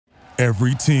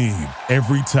Every team,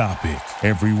 every topic,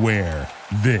 everywhere.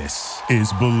 This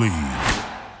is Believe.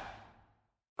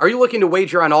 Are you looking to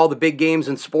wager on all the big games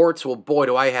in sports? Well, boy,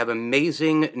 do I have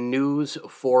amazing news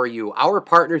for you. Our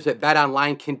partners at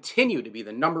BetOnline continue to be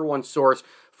the number one source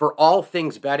for all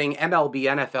things betting: MLB,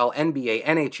 NFL, NBA,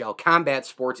 NHL, combat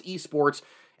sports, esports,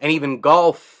 and even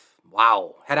golf.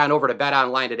 Wow. Head on over to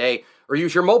BetOnline today or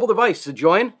use your mobile device to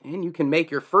join, and you can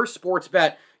make your first sports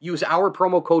bet. Use our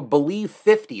promo code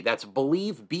BELIEVE50, that's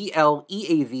BELIEVE,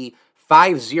 BLEAV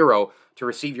 50, to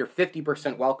receive your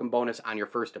 50% welcome bonus on your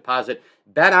first deposit.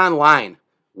 Bet Online,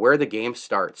 where the game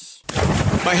starts.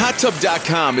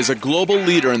 MyHotTub.com is a global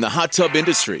leader in the hot tub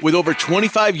industry with over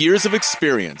 25 years of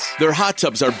experience. Their hot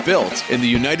tubs are built in the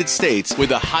United States with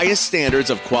the highest standards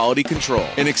of quality control,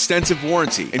 an extensive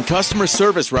warranty, and customer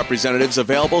service representatives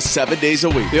available 7 days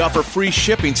a week. They offer free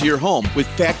shipping to your home with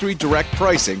factory direct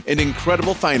pricing and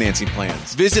incredible financing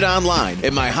plans. Visit online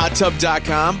at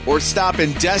MyHotTub.com or stop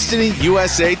in Destiny,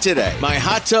 USA today.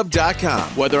 MyHotTub.com.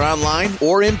 Whether online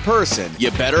or in person, you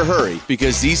better hurry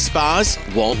because these spas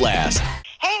won't last.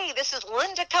 Hey, this is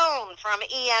Linda Cohn from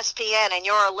ESPN, and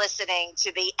you're listening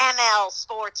to the ML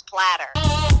Sports Platter.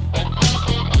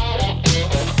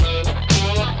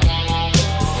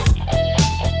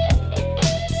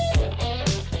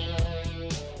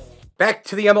 Back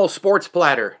to the ML Sports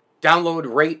Platter.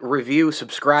 Download, rate, review,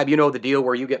 subscribe. You know the deal,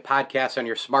 where you get podcasts on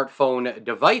your smartphone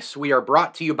device. We are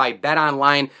brought to you by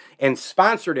BetOnline and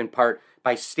sponsored in part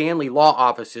by Stanley Law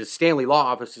Offices. Stanley Law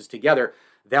Offices, together,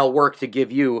 they'll work to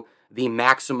give you the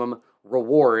maximum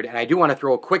reward. And I do want to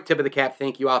throw a quick tip of the cap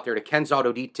thank you out there to Ken's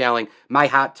Auto Detailing,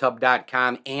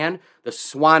 MyHotTub.com, and the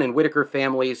Swan and Whitaker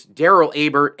families, Daryl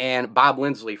Aber and Bob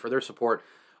Lindsley, for their support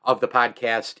of the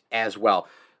podcast as well.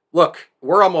 Look,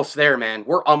 we're almost there, man.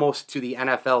 We're almost to the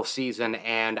NFL season,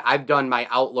 and I've done my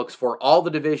outlooks for all the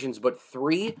divisions but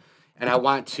three, and I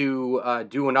want to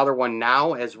do another one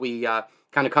now as we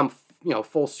kind of come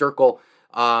full circle.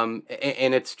 And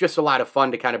it's just a lot of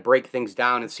fun to kind of break things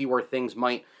down and see where things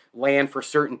might land for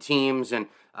certain teams and,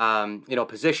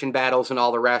 position battles and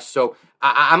all the rest. So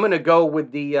I'm going to go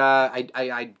with the,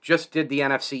 I just did the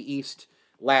NFC East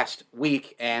last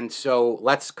week, and so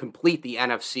let's complete the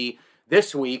NFC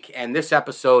this week, and this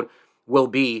episode will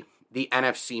be the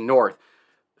NFC North.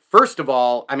 First of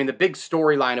all, the big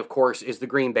storyline, of course, is the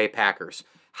Green Bay Packers.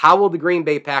 How will the Green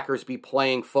Bay Packers be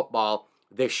playing football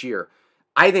this year?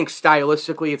 I think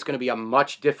stylistically it's going to be a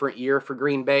much different year for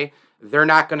Green Bay. They're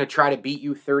not going to try to beat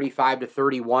you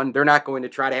 35-31. They're not going to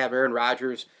try to have Aaron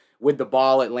Rodgers with the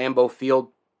ball at Lambeau Field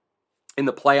in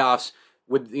the playoffs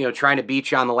with trying to beat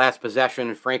you on the last possession.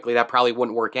 And frankly, that probably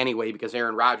wouldn't work anyway because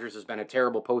Aaron Rodgers has been a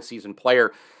terrible postseason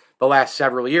player the last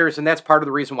several years. And that's part of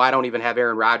the reason why I don't even have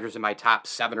Aaron Rodgers in my top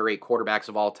 7 or 8 quarterbacks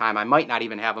of all time. I might not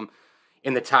even have him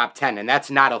in the top 10. And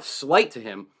that's not a slight to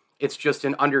him. It's just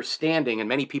an understanding, and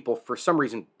many people, for some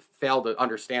reason, fail to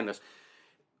understand this.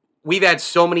 We've had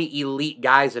so many elite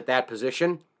guys at that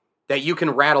position that you can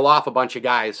rattle off a bunch of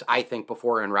guys, I think,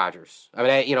 before Aaron Rodgers.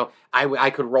 I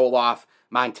could roll off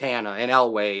Montana and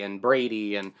Elway and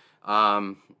Brady, and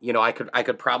I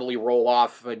could probably roll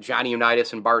off Johnny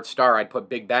Unitas and Bart Starr. I'd put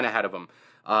Big Ben ahead of him.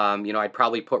 I'd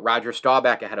probably put Roger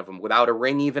Staubach ahead of him. Without a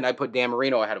ring, even, I'd put Dan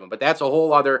Marino ahead of him. But that's a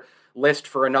whole other list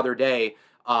for another day.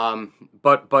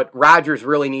 But Rodgers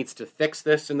really needs to fix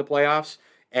this in the playoffs,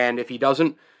 and if he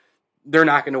doesn't, they're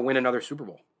not going to win another Super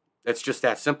Bowl. It's just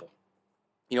that simple.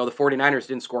 The 49ers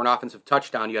didn't score an offensive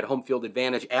touchdown. You had home field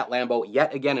advantage at Lambeau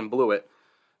yet again and blew it.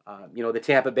 The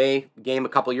Tampa Bay game a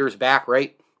couple years back,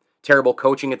 right? Terrible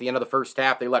coaching at the end of the first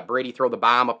half. They let Brady throw the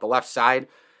bomb up the left side.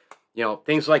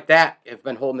 Things like that have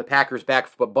been holding the Packers back,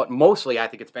 but mostly I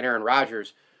think it's been Aaron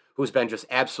Rodgers who's been just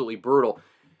absolutely brutal.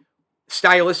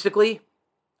 Stylistically,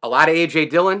 a lot of A.J.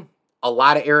 Dillon, a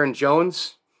lot of Aaron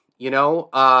Jones,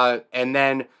 and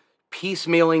then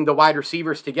piecemealing the wide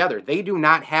receivers together. They do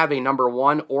not have a number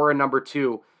 1 or a number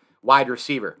 2 wide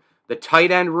receiver. The tight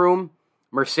end room,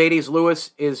 Mercedes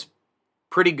Lewis, is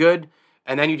pretty good,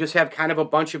 and then you just have kind of a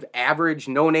bunch of average,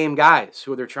 no-name guys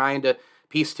who they're trying to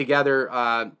piece together,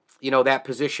 that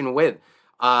position with.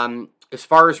 As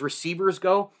far as receivers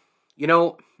go,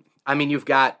 you've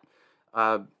got...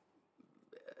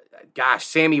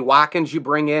 Sammy Watkins you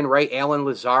bring in, right? Alan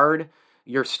Lazard.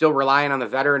 You're still relying on the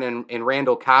veteran and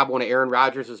Randall Cobb, one of Aaron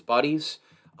Rodgers' buddies.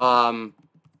 But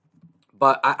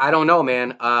I don't know,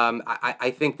 man.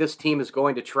 I think this team is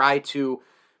going to try to,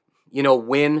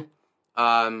 win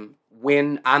on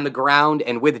the ground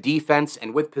and with defense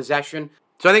and with possession.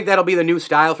 So I think that'll be the new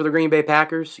style for the Green Bay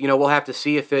Packers. We'll have to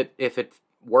see if it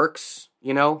works.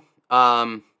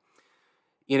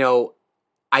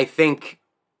 I think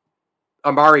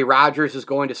Amari Rodgers is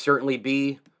going to certainly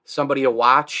be somebody to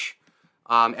watch.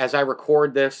 As I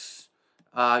record this,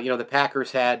 the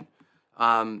Packers had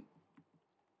a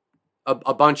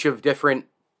bunch of different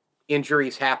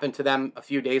injuries happen to them a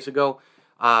few days ago.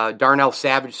 Darnell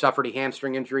Savage suffered a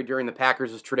hamstring injury during the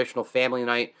Packers' traditional family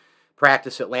night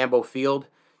practice at Lambeau Field.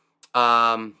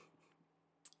 So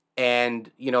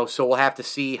we'll have to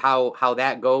see how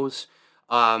that goes.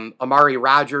 Amari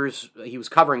Rodgers, he was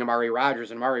covering Amari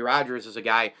Rodgers, and Amari Rodgers is a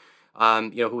guy,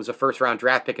 who was a first-round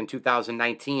draft pick in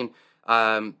 2019.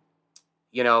 I'll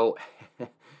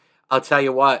tell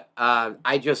you what,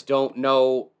 I just don't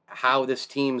know how this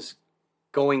team's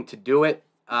going to do it.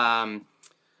 I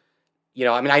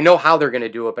know how they're going to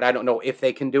do it, but I don't know if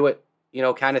they can do it,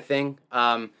 kind of thing.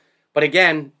 But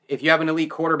again, if you have an elite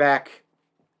quarterback,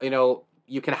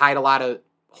 you can hide a lot of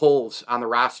holes on the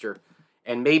roster.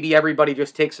 And maybe everybody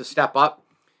just takes a step up,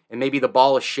 and maybe the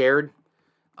ball is shared.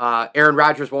 Aaron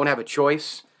Rodgers won't have a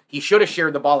choice. He should have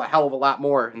shared the ball a hell of a lot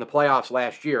more in the playoffs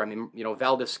last year. I mean,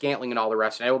 Valdez-Scantling and all the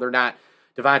rest. I know they're not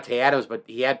Devontae Adams, but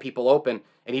he had people open,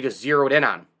 and he just zeroed in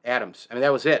on Adams. I mean,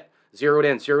 that was it. Zeroed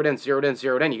in.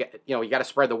 You got to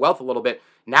spread the wealth a little bit.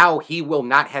 Now he will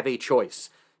not have a choice.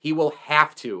 He will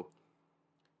have to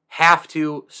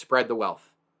spread the wealth.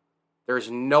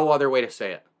 There's no other way to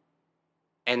say it.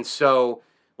 And so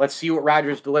let's see what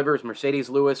Rodgers delivers. Mercedes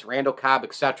Lewis, Randall Cobb,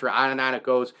 etc. On and on it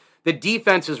goes. The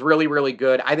defense is really, really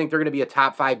good. I think they're going to be a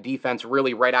top 5 defense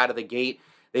really right out of the gate.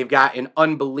 They've got an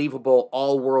unbelievable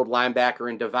all-world linebacker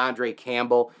in Devondre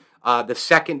Campbell. The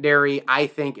secondary, I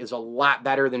think, is a lot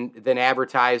better than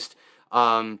advertised.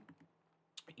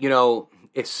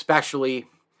 Especially,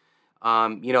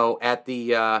 at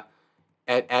the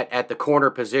corner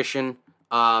position.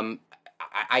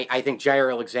 I think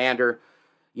Jair Alexander,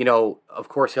 of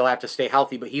course he'll have to stay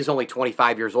healthy, but he's only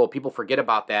 25 years old. People forget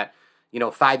about that.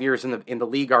 5 years in the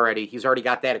league already. He's already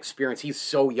got that experience. He's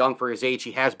so young for his age.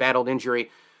 He has battled injury.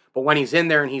 But when he's in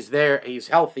there and he's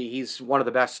healthy, he's one of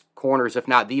the best corners, if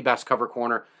not the best cover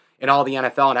corner in all the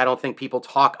NFL. And I don't think people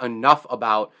talk enough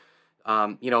about,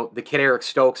 the kid Eric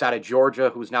Stokes out of Georgia,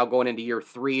 who's now going into year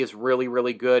 3, is really,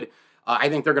 really good. I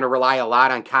think they're going to rely a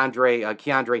lot on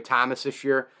Keandre Thomas this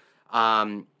year.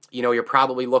 You're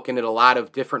probably looking at a lot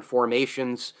of different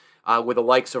formations with the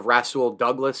likes of Rasul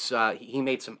Douglas. He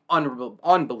made some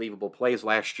unbelievable plays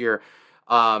last year,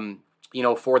 for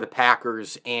the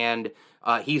Packers. And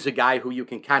he's a guy who you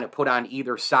can kind of put on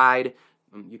either side.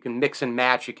 You can mix and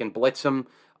match. You can blitz him.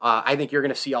 I think you're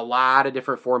going to see a lot of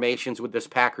different formations with this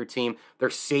Packer team. Their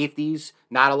safeties,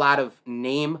 not a lot of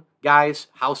name guys,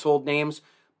 household names,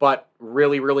 but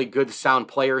really, really good, sound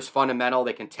players, fundamental.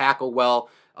 They can tackle well.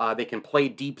 They can play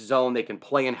deep zone. They can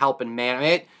play and help and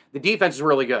man. The defense is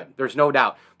really good. There's no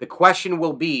doubt. The question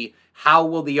will be, how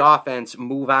will the offense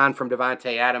move on from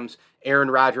Devontae Adams, Aaron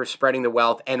Rodgers spreading the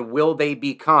wealth, and will they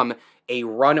become a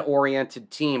run-oriented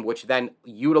team, which then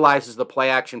utilizes the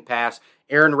play-action pass?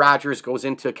 Aaron Rodgers goes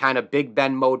into kind of Big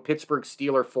Ben mode, Pittsburgh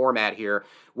Steeler format here,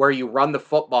 where you run the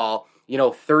football,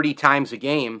 30 times a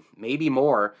game, maybe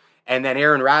more, and then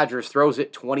Aaron Rodgers throws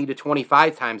it 20 to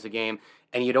 25 times a game,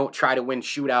 and you don't try to win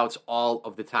shootouts all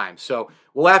of the time. So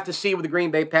we'll have to see with the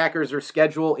Green Bay Packers. Their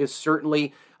schedule is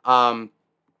certainly, right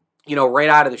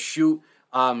out of the chute.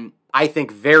 I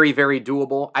think very, very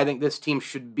doable. I think this team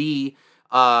should be,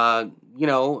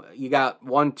 you got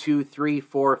 1, 2, 3,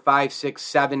 4, 5, 6,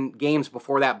 7 games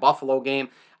before that Buffalo game.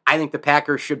 I think the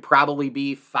Packers should probably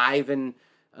be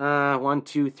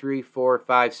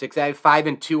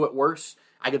 5-2 at worst.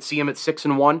 I could see them at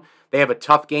 6-1. They have a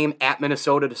tough game at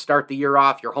Minnesota to start the year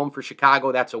off. You're home for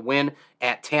Chicago. That's a win.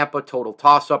 At Tampa, total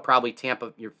toss-up. Probably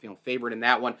Tampa, you're favorite in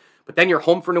that one. But then you're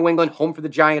home for New England, home for the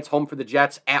Giants, home for the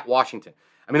Jets, at Washington.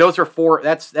 I mean, those are 4.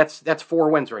 That's 4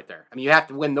 wins right there. I mean, you have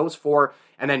to win those 4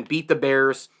 and then beat the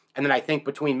Bears. And then I think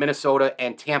between Minnesota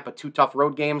and Tampa, 2 tough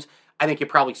road games, I think you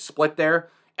probably split there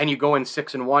and you go in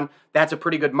 6-1. That's a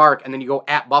pretty good mark. And then you go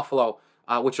at Buffalo,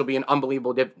 which will be an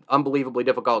unbelievably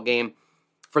difficult game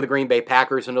for the Green Bay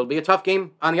Packers, and it'll be a tough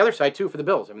game on the other side, too, for the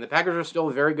Bills. I mean, the Packers are still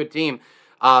a very good team.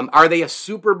 Are they a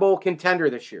Super Bowl contender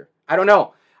this year? I don't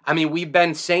know. I mean, we've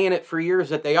been saying it for years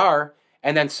that they are,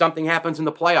 and then something happens in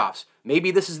the playoffs.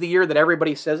 Maybe this is the year that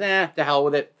everybody says, to hell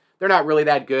with it. They're not really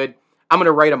that good. I'm going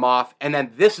to write them off, and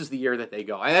then this is the year that they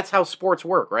go. And that's how sports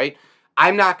work, right?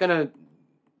 I'm not going to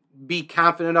be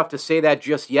confident enough to say that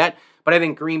just yet, but I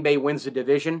think Green Bay wins the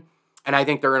division, and I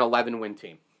think they're an 11-win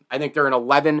team. I think they're an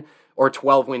 11 or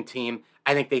 12-win team.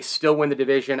 I think they still win the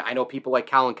division. I know people like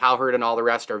Colin Cowherd and all the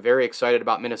rest are very excited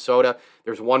about Minnesota.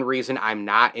 There's one reason I'm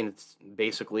not, and it's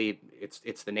basically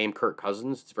it's the name Kirk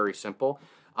Cousins. It's very simple.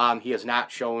 He has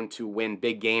not shown to win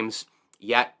big games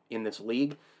yet in this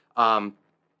league.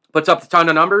 Puts up a ton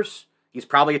of numbers. He's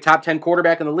probably a top 10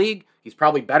 quarterback in the league. He's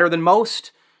probably better than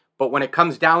most. But when it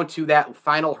comes down to that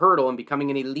final hurdle and becoming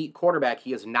an elite quarterback,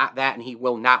 he is not that, and he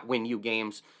will not win you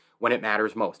games when it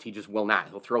matters most. He just will not.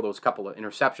 He'll throw those couple of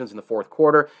interceptions in the fourth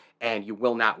quarter, and you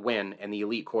will not win, and the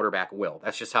elite quarterback will.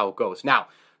 That's just how it goes. Now,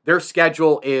 their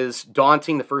schedule is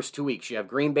daunting the first 2 weeks. You have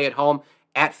Green Bay at home,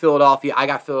 at Philadelphia. I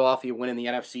got Philadelphia winning the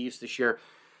NFC East this year.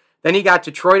 Then you got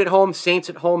Detroit at home, Saints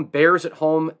at home, Bears at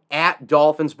home, at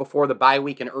Dolphins before the bye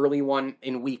week, an early one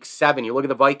in week 7. You look at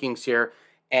the Vikings here,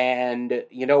 and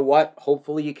you know what?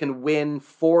 Hopefully you can win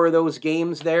 4 of those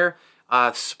games there.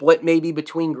 Split maybe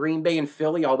between Green Bay and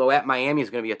Philly, although at Miami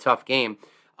is going to be a tough game.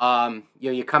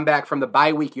 You come back from the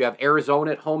bye week. You have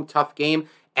Arizona at home, tough game.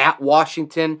 At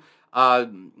Washington,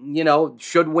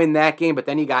 should win that game. But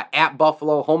then you got at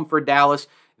Buffalo, home for Dallas.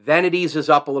 Then it eases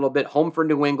up a little bit. Home for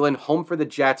New England, home for the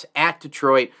Jets, at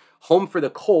Detroit, home for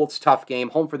the Colts, tough game,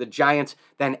 home for the Giants,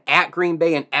 then at Green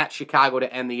Bay and at Chicago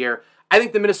to end the year. I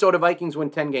think the Minnesota Vikings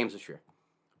win 10 games this year.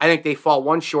 I think they fall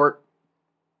one short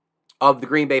of the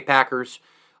Green Bay Packers,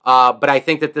 but I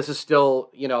think that this is still,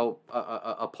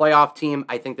 a playoff team.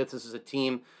 I think that this is a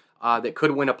team that could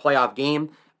win a playoff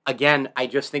game. Again, I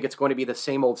just think it's going to be the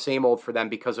same old for them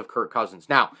because of Kirk Cousins.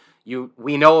 Now,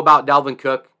 we know about Dalvin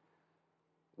Cook.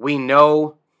 We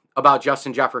know about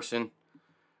Justin Jefferson.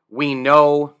 We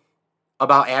know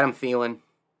about Adam Thielen.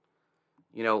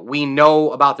 We know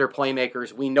about their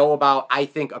playmakers. We know about, I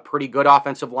think, a pretty good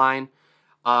offensive line.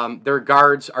 Their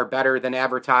guards are better than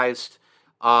advertised.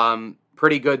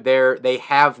 Pretty good there. They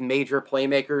have major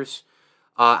playmakers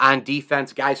on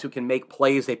defense, guys who can make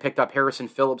plays. They picked up Harrison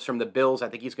Phillips from the Bills. I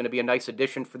think he's going to be a nice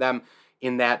addition for them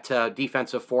in that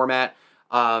defensive format.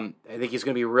 I think he's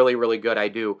going to be really, really good. I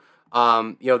do.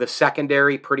 The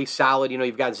secondary, pretty solid.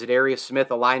 You've got Zadarius Smith,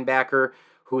 a linebacker,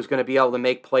 who's going to be able to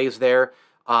make plays there.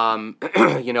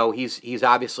 He's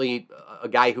obviously a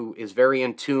guy who is very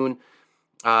in tune,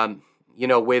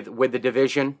 with the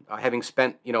division, having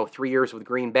spent, 3 years with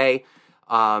Green Bay.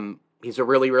 He's a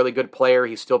really, really good player.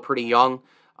 He's still pretty young.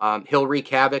 He'll wreak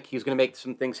havoc. He's going to make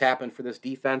some things happen for this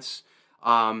defense.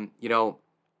 I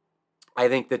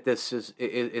think that this is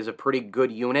a pretty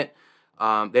good unit.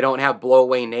 They don't have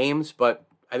blow-away names, but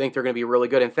I think they're going to be really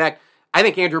good. In fact, I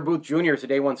think Andrew Booth Jr. is a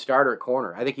day one starter at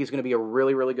corner. I think he's going to be a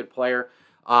really, really good player.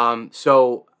 I'm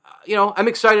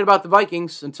excited about the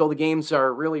Vikings until the games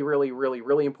are really, really, really,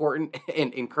 really important,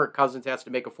 and Kirk Cousins has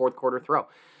to make a fourth quarter throw.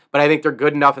 But I think they're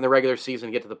good enough in the regular season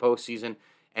to get to the postseason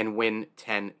and win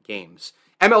 10 games.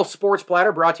 ML Sports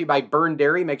Platter brought to you by Byrne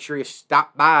Dairy. Make sure you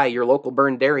stop by your local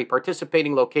Byrne Dairy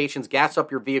participating locations, gas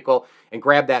up your vehicle, and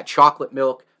grab that chocolate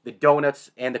milk, the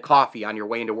donuts, and the coffee on your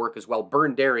way into work as well.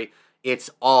 Byrne Dairy, it's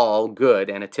all good.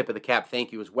 And a tip of the cap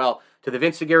thank you as well to the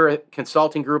Vince Aguirre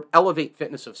Consulting Group, Elevate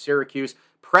Fitness of Syracuse,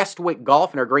 Prestwick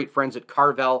Golf, and our great friends at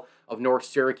Carvel of North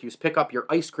Syracuse. Pick up your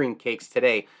ice cream cakes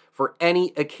today for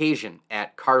any occasion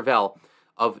at Carvel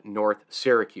of North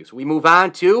Syracuse. We move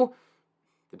on to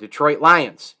the Detroit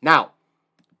Lions. Now,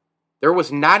 there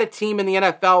was not a team in the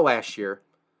NFL last year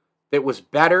that was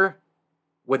better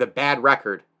with a bad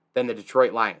record than the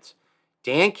Detroit Lions.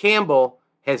 Dan Campbell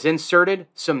has inserted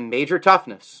some major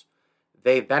toughness.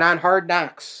 They've been on Hard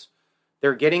Knocks.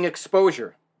 They're getting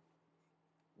exposure.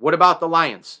 What about the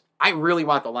Lions? I really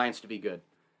want the Lions to be good.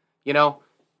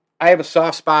 I have a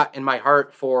soft spot in my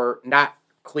heart for not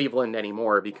Cleveland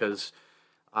anymore because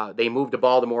they moved to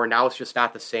Baltimore. Now it's just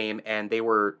not the same, and they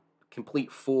were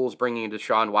complete fools bringing in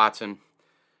Deshaun Watson.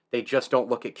 They just don't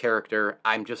look at character.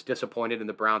 I'm just disappointed in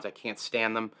the Browns. I can't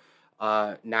stand them.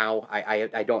 Now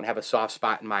I don't have a soft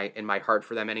spot in my heart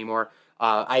for them anymore.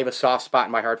 I have a soft spot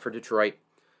in my heart for Detroit.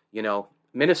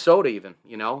 Minnesota even.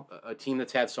 A team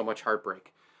that's had so much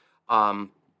heartbreak.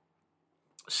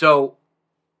 So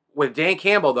with Dan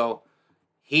Campbell though,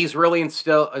 he's really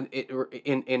instilled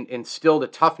a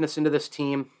toughness into this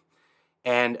team,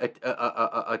 and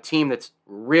a team that's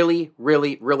really,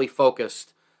 really, really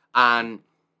focused on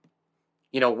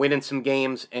winning some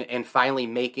games and finally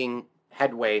making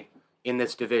headway in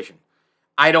this division.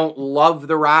 I don't love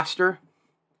the roster,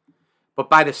 but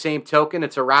by the same token,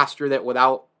 it's a roster that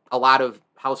without a lot of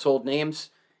household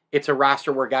names, it's a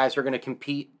roster where guys are going to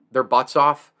compete their butts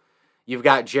off. You've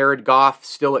got Jared Goff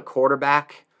still at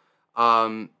quarterback.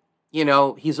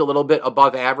 He's a little bit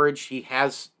above average. He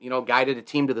has, guided a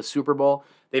team to the Super Bowl.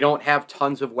 They don't have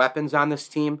tons of weapons on this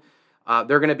team.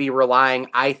 They're going to be relying,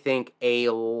 I think, a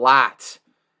lot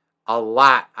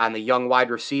on the young wide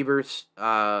receivers,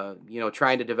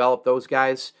 trying to develop those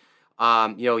guys.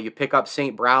 You pick up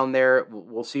St. Brown there.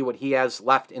 We'll see what he has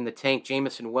left in the tank.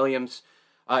 Jamison Williams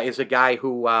is a guy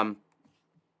who,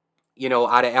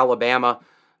 out of Alabama,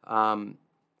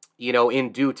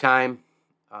 in due time,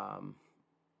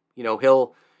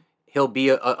 he'll be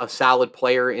a solid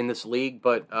player in this league.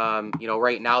 But,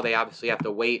 right now they obviously have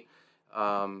to wait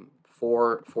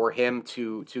for him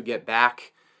to get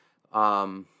back.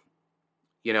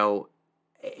 He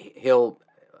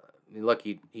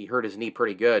hurt his knee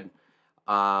pretty good.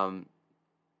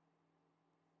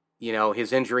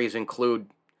 His injuries include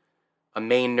a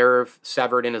main nerve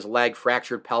severed in his leg,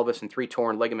 fractured pelvis, and 3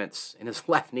 torn ligaments in his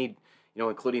left knee,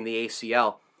 including the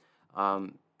ACL,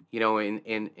 in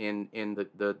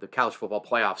the college football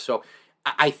playoffs. So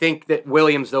I think that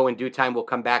Williams, though, in due time will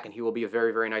come back and he will be a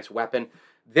very, very nice weapon.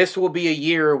 This will be a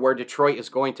year where Detroit is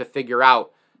going to figure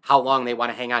out how long they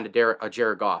want to hang on to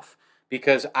Jared Goff,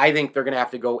 because I think they're going to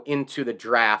have to go into the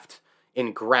draft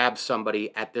and grab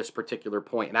somebody at this particular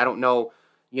point. And I don't know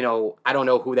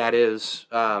who that is,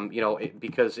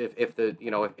 because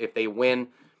if they win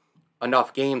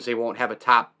enough games, they won't have a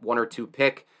top 1 or 2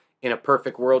 pick. In a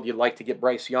perfect world, you'd like to get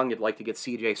Bryce Young, you'd like to get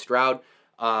C.J. Stroud.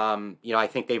 I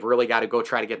think they've really got to go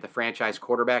try to get the franchise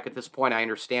quarterback at this point. I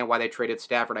understand why they traded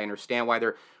Stafford. I understand why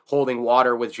they're holding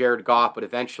water with Jared Goff, but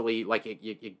eventually,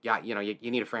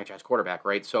 you need a franchise quarterback,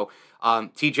 right? So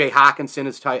T.J. Hawkinson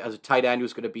is as a tight end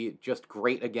who's going to be just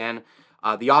great again.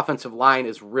 The offensive line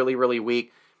is really, really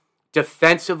weak.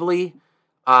 Defensively,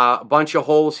 a bunch of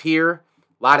holes here,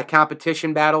 a lot of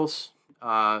competition battles.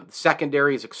 The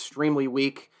secondary is extremely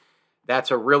weak.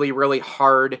 That's a really, really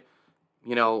hard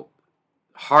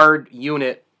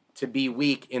unit to be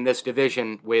weak in this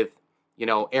division with,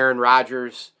 Aaron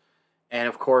Rodgers and,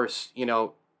 of course,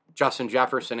 Justin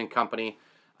Jefferson and company.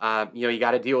 You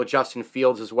got to deal with Justin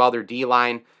Fields as well. Their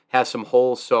D-line has some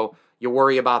holes, so you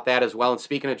worry about that as well. And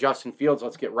speaking of Justin Fields,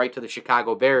 let's get right to the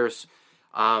Chicago Bears.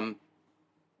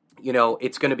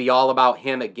 It's going to be all about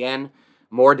him again.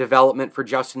 More development for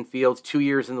Justin Fields, 2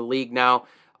 years in the league now.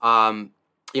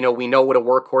 We know what a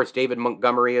workhorse David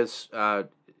Montgomery is.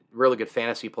 Really good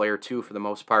fantasy player, too, for the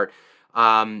most part.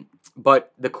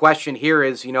 But the question here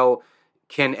is,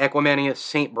 can Equanimeous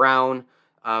St. Brown,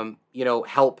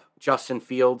 help Justin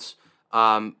Fields?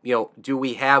 Do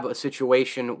we have a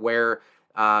situation where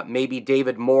maybe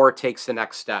David Moore takes the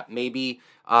next step? Maybe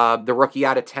the rookie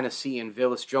out of Tennessee and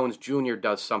Velus Jones Jr.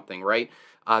 does something, right?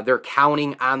 They're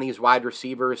counting on these wide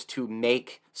receivers to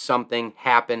make something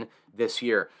happen this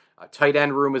year. Tight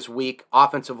end room is weak.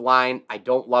 Offensive line, I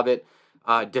don't love it.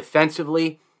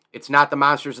 Defensively, it's not the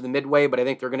monsters of the Midway, but I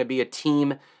think they're going to be a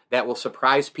team that will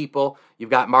surprise people. You've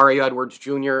got Mario Edwards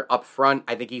Jr. up front.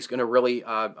 I think he's going to really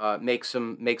make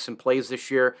some plays this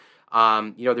year.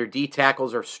 Their D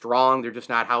tackles are strong. They're just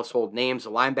not household names.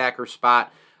 The linebacker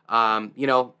spot,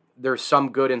 there's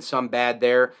some good and some bad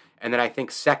there. And then I think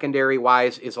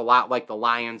secondary-wise is a lot like the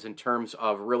Lions in terms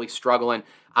of really struggling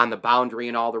on the boundary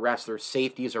and all the rest. Their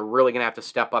safeties are really going to have to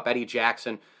step up. Eddie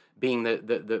Jackson being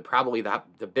the probably the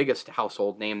biggest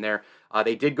household name there.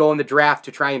 They did go in the draft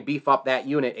to try and beef up that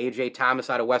unit. A.J.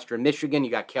 Thomas out of Western Michigan. You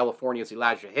got California's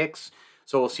Elijah Hicks.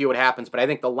 So we'll see what happens. But I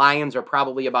think the Lions are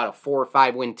probably about a 4 or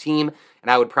 5 win team, and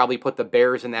I would probably put the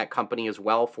Bears in that company as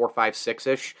well, 4, 5,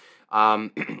 6-ish.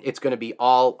 It's going to be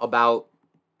all about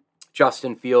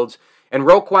Justin Fields. And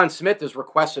Roquan Smith has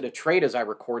requested a trade as I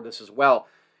record this as well.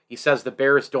 He says the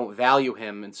Bears don't value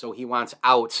him, and so he wants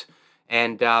out.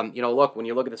 And, look, when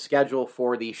you look at the schedule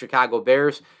for the Chicago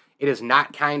Bears, it is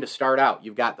not kind to start out.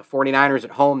 You've got the 49ers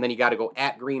at home, then you got to go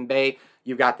at Green Bay.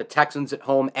 You've got the Texans at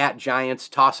home, at Giants,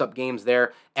 toss-up games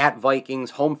there, at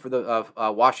Vikings, home for the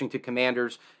Washington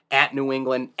Commanders, at New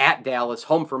England, at Dallas,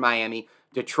 home for Miami,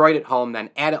 Detroit at home, then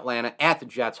at Atlanta, at the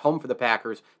Jets, home for the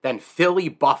Packers, then Philly,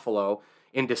 Buffalo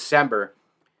in December,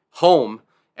 home,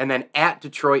 and then at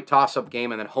Detroit, toss-up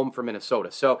game, and then home for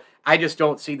Minnesota. So I just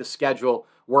don't see the schedule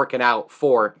working out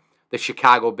for the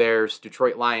Chicago Bears,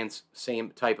 Detroit Lions,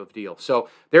 same type of deal. So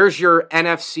there's your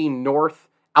NFC North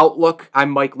outlook.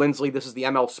 I'm Mike Lindsley. This is the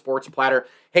ML Sports Platter.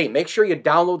 Hey, make sure you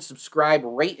download, subscribe,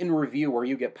 rate, and review where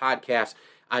you get podcasts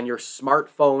on your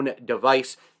smartphone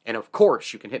device. And, of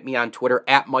course, you can hit me on Twitter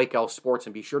at Mike L Sports,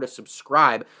 and be sure to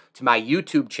subscribe to my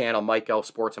YouTube channel, Mike L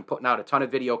Sports. I'm putting out a ton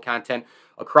of video content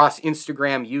across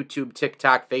Instagram, YouTube,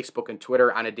 TikTok, Facebook, and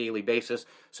Twitter on a daily basis.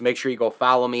 So make sure you go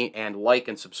follow me and like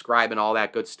and subscribe and all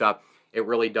that good stuff. It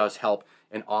really does help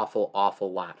an awful,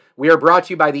 awful lot. We are brought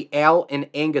to you by the Al and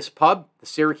Angus Pub, the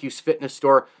Syracuse Fitness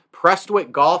Store,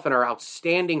 Prestwick Golf, and our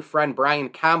outstanding friend Brian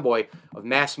Comboy of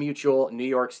Mass Mutual, New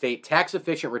York State.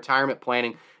 Tax-efficient retirement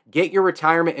planning. Get your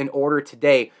retirement in order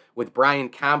today with Brian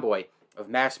Comboy of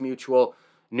Mass Mutual,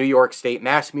 New York State.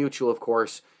 Mass Mutual, of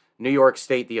course, New York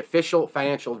State, the official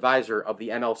financial advisor of the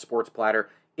ML Sports Platter,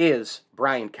 is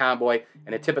Brian Comboy.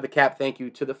 And a tip of the cap thank you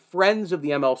to the friends of the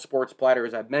ML Sports Platter,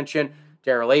 as I've mentioned,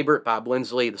 Daryl Abert, Bob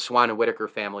Lindsley, the Swan and Whitaker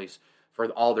families, for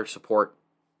all their support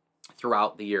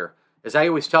throughout the year. As I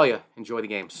always tell you, enjoy the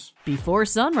games. Before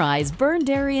sunrise, Byrne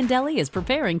Dairy and Deli is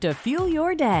preparing to fuel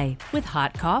your day with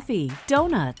hot coffee,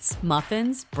 donuts,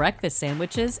 muffins, breakfast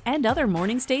sandwiches, and other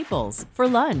morning staples. For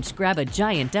lunch, grab a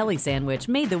giant deli sandwich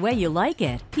made the way you like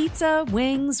it. Pizza,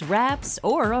 wings, wraps,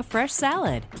 or a fresh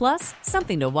salad. Plus,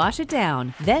 something to wash it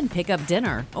down. Then pick up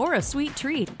dinner or a sweet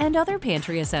treat and other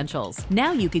pantry essentials.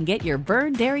 Now you can get your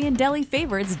Byrne Dairy and Deli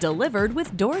favorites delivered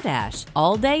with DoorDash.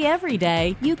 All day, every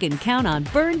day, you can count on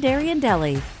Byrne Dairy and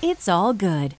Deli. It's all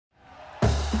good.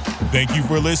 Thank you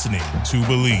for listening to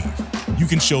Believe. You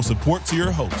can show support to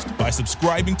your host by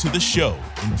subscribing to the show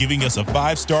and giving us a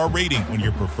 5-star rating on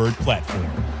your preferred platform.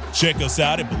 Check us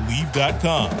out at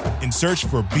Believe.com and search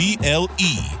for BLEAV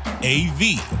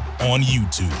on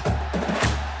YouTube.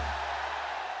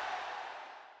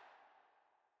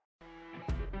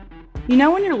 You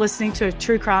know when you're listening to a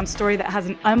true crime story that has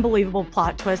an unbelievable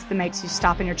plot twist that makes you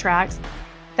stop in your tracks?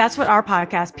 That's what our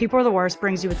podcast, People Are the Worst,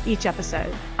 brings you with each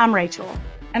episode. I'm Rachel.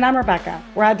 And I'm Rebecca.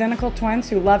 We're identical twins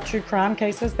who love true crime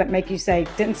cases that make you say,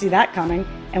 didn't see that coming,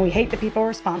 and we hate the people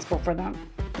responsible for them.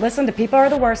 Listen to People Are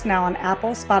the Worst now on Apple,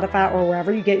 Spotify, or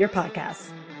wherever you get your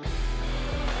podcasts.